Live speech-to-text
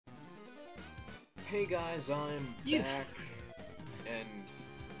Hey guys, I'm back, and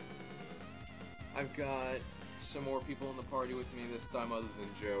I've got some more people in the party with me this time other than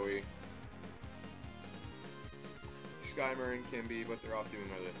Joey. SKYMERR and kinby, but they're off doing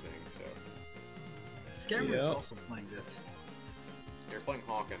other things, so... SKYMERR is also playing this. They're playing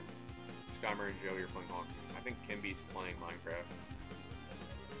Hawken. SKYMERR and Joey are playing Hawken. I think kinby's playing Minecraft.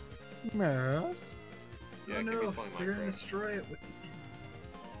 Yes. Yeah, oh no, kinby's playing they're gonna Minecraft. destroy it with the...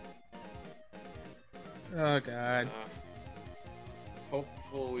 Oh god.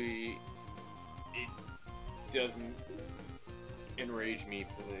 Hopefully it doesn't enrage me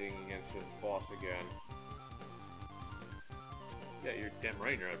playing against this boss again. Yeah, you're damn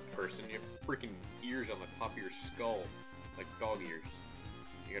right you're a person. You have freaking ears on the top of your skull. Like dog ears.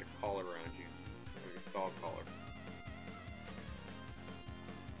 You got a collar around you. Like a dog collar.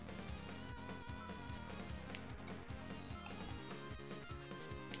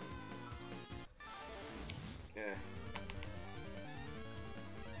 Yeah.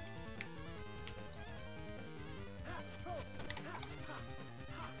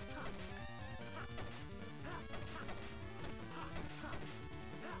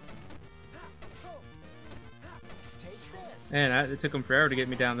 Man, it took him forever to get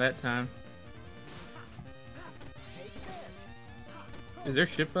me down that time. Is their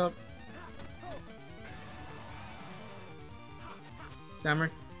ship up? SKYMERR?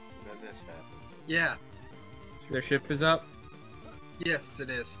 Then this happens. Yeah, Their ship is up? yes it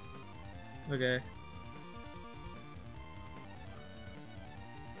is. Okay.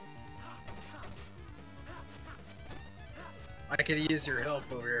 I could use your help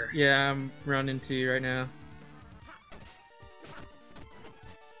over here. Yeah, I'm running to you right now.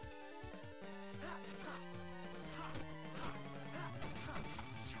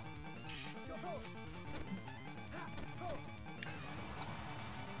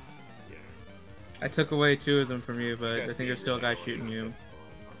 I took away 2 of them from you, but I think there's still a guy shooting you.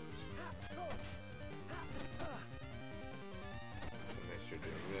 So they start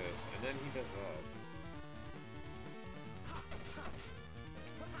doing this, and then he does that.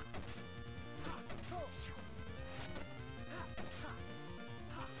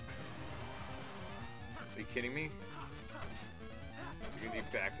 Are you kidding me? You're gonna do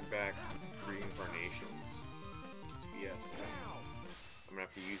back-to-back reincarnations. It's BS, man. I'm gonna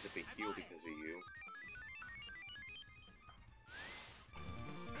have to use up a heal because of you.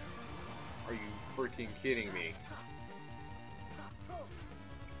 Are you freaking kidding me?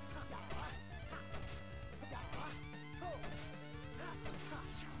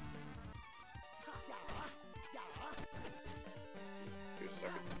 You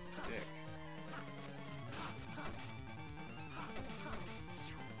suck a dick.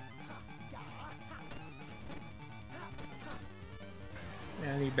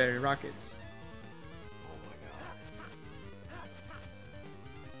 Yeah, I need better rockets. Oh my god.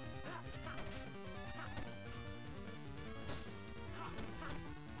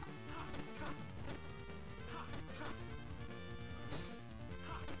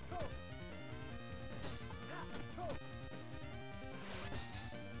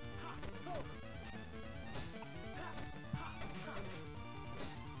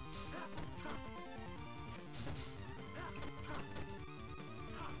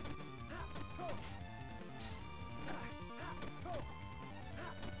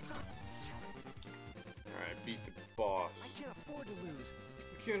 Alright, beat the boss. I can't afford to lose.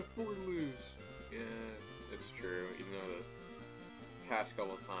 You can't afford to lose. Yeah, it's true. Even though the past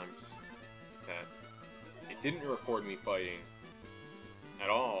couple of times that it didn't record me fighting at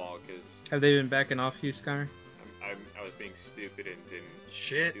all, because Have they been backing off you, SKYMERR? I was being stupid and didn't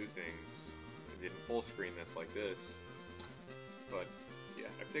Shit. do things. I didn't full screen this like this. But yeah,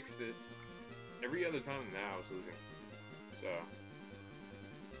 I fixed it. Every other time now I was losing. So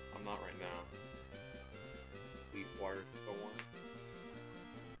I'm not right now. Leaf wire, go on.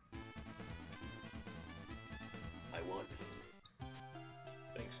 I won.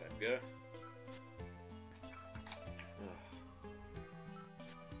 Thanks, Edgar.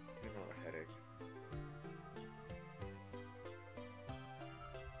 Another headache.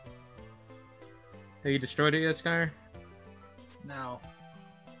 Have you destroyed it yet, SKYMERR? Now,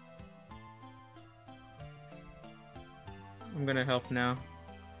 I'm gonna help now.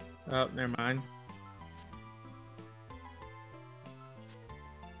 Oh, never mind.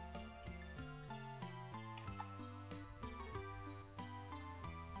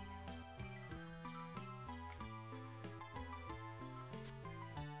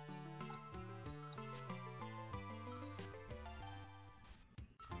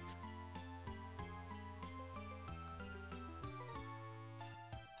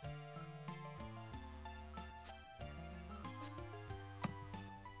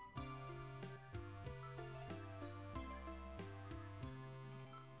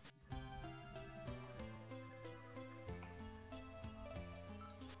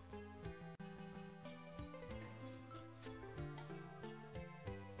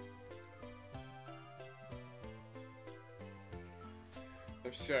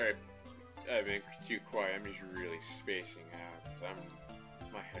 I'm sorry, I've been too quiet. I'm just really spacing out.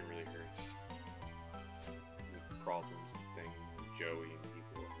 My head really hurts. The problems and things with Joey and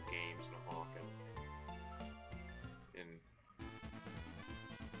people and games and Hawken. And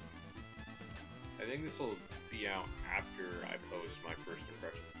I think this will be out after I post my first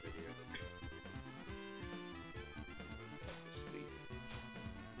impressions video.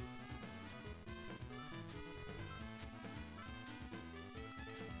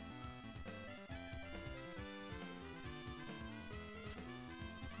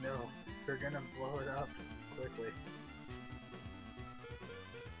 No, they're gonna blow it up quickly.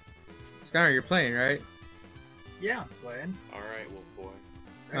 SKYMERR, you're playing, right? Yeah, I'm playing. Alright, wolf boy.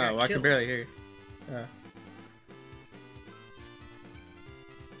 Oh, well, I can barely hear you.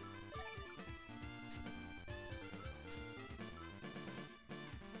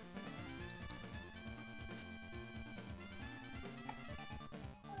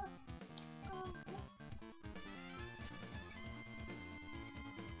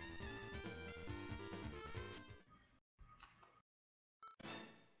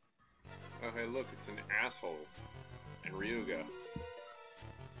 Oh, hey, look, it's an asshole. And Ryuga.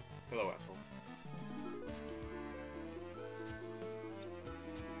 Hello, asshole.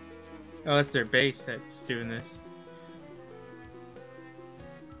 Oh, that's their base that's doing this.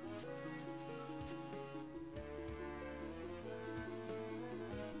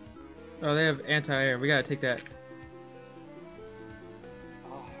 Oh, they have anti-air. We gotta take that.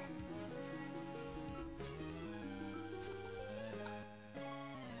 Oh.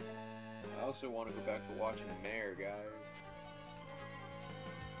 I also want to go back to watching Mayor, guys.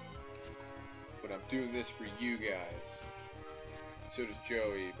 But I'm doing this for you guys. So does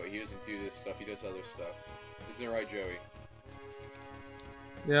Joey, but he doesn't do this stuff, he does other stuff. Isn't that right, Joey?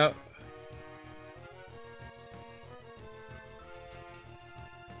 Yep.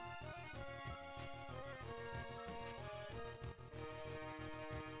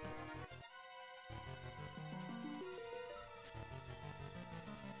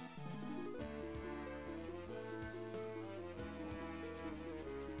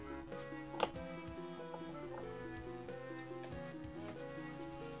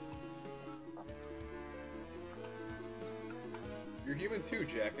 You're human too,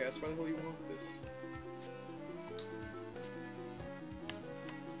 jackass. Why the hell do you want this?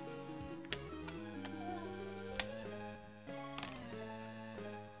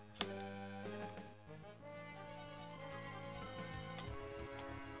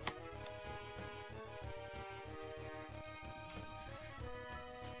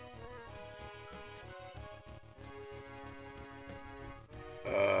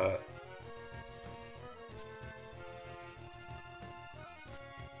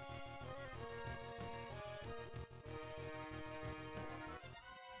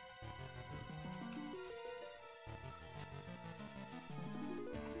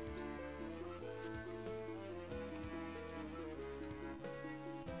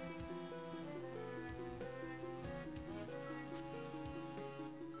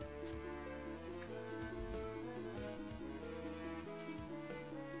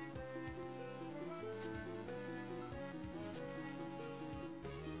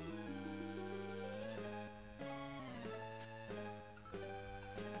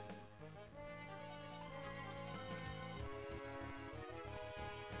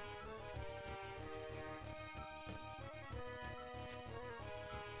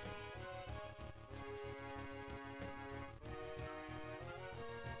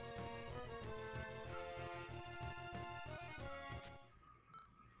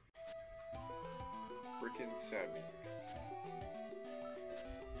 Freaking sad music.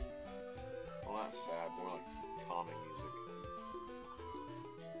 Well, not sad, more like calming music.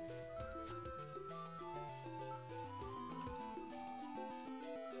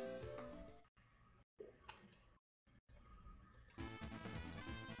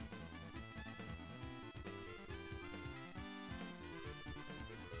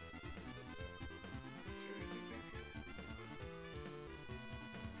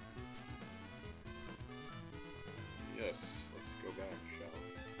 Yes, let's go back, shall we?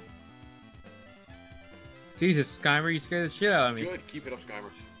 Jesus, SKYMERR, you scared the shit out of me. Good, keep it up,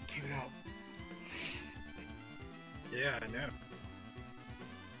 SKYMERR. Keep it up. Yeah, I know. And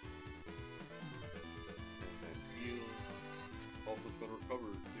that heal. Health has been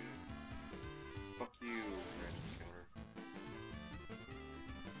recovered, dude. Fuck you, random counter.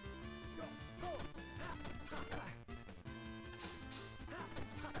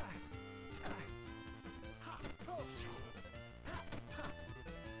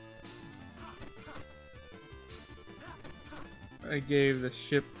 I gave the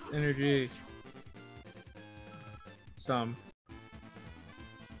ship energy. Some.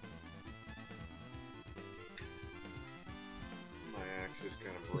 My axe is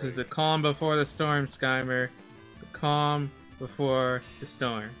gonna break. This is the calm before the storm, SKYMERR. The calm before the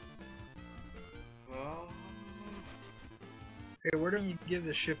storm. Hey, where don't you give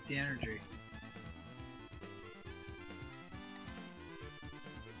the ship the energy?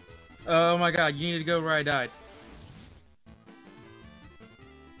 Oh my god, you need to go where I died.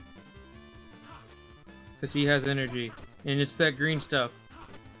 Because he has energy. And it's that green stuff.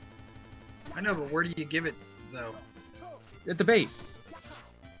 I know, but where do you give it, though? At the base.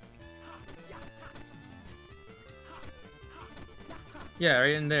 Yeah,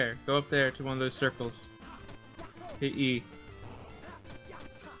 right in there. Go up there to one of those circles. Hit E.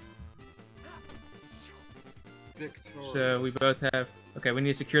 Victorious. So we both have... Okay, we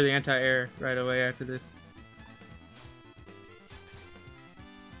need to secure the anti-air right away after this.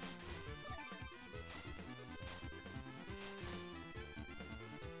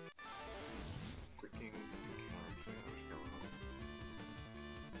 Freaking counterfeiters going on.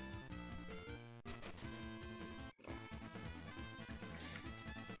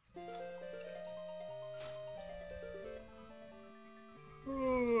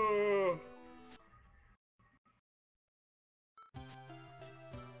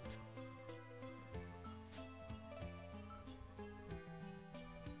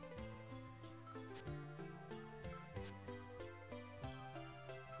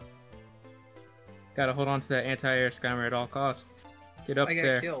 Gotta hold on to that anti-air, SKYMERR, at all costs. Get up I got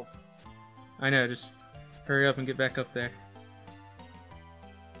there. killed. I know, just hurry up and get back up there.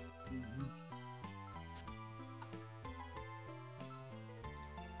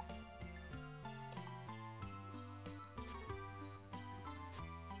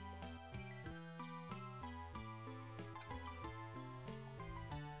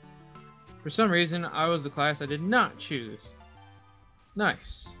 For some reason, I was the class I did not choose.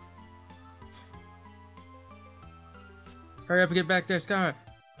 Nice. Hurry up and get back there, SKYMERR.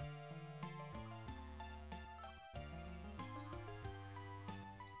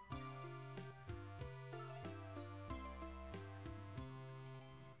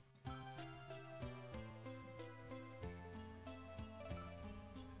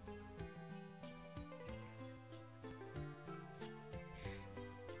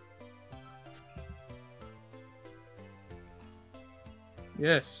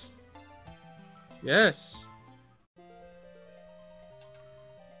 Yes. Yes.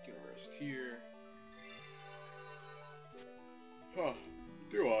 Gonna rest here. Huh.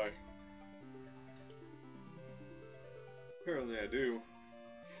 Do I? Apparently I do.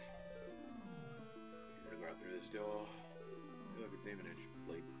 We're right through this still. Like a damage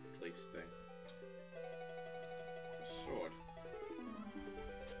place thing. Sword.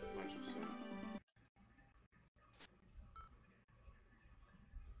 Imagine so.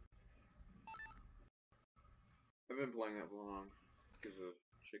 I've been playing that long because of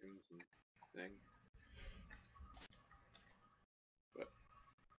chickens and things. But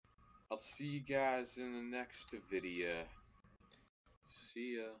I'll see you guys in the next video.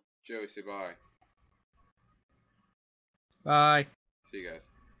 See ya. Joey, say bye. Bye. See you guys.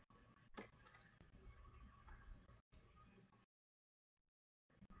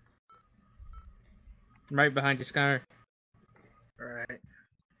 I'm right behind you, SKYMERR. Alright.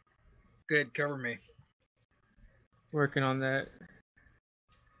 Good, cover me. Working on that.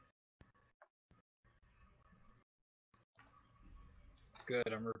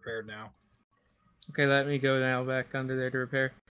 Good, I'm repaired now. Okay, let me go now back under there to repair.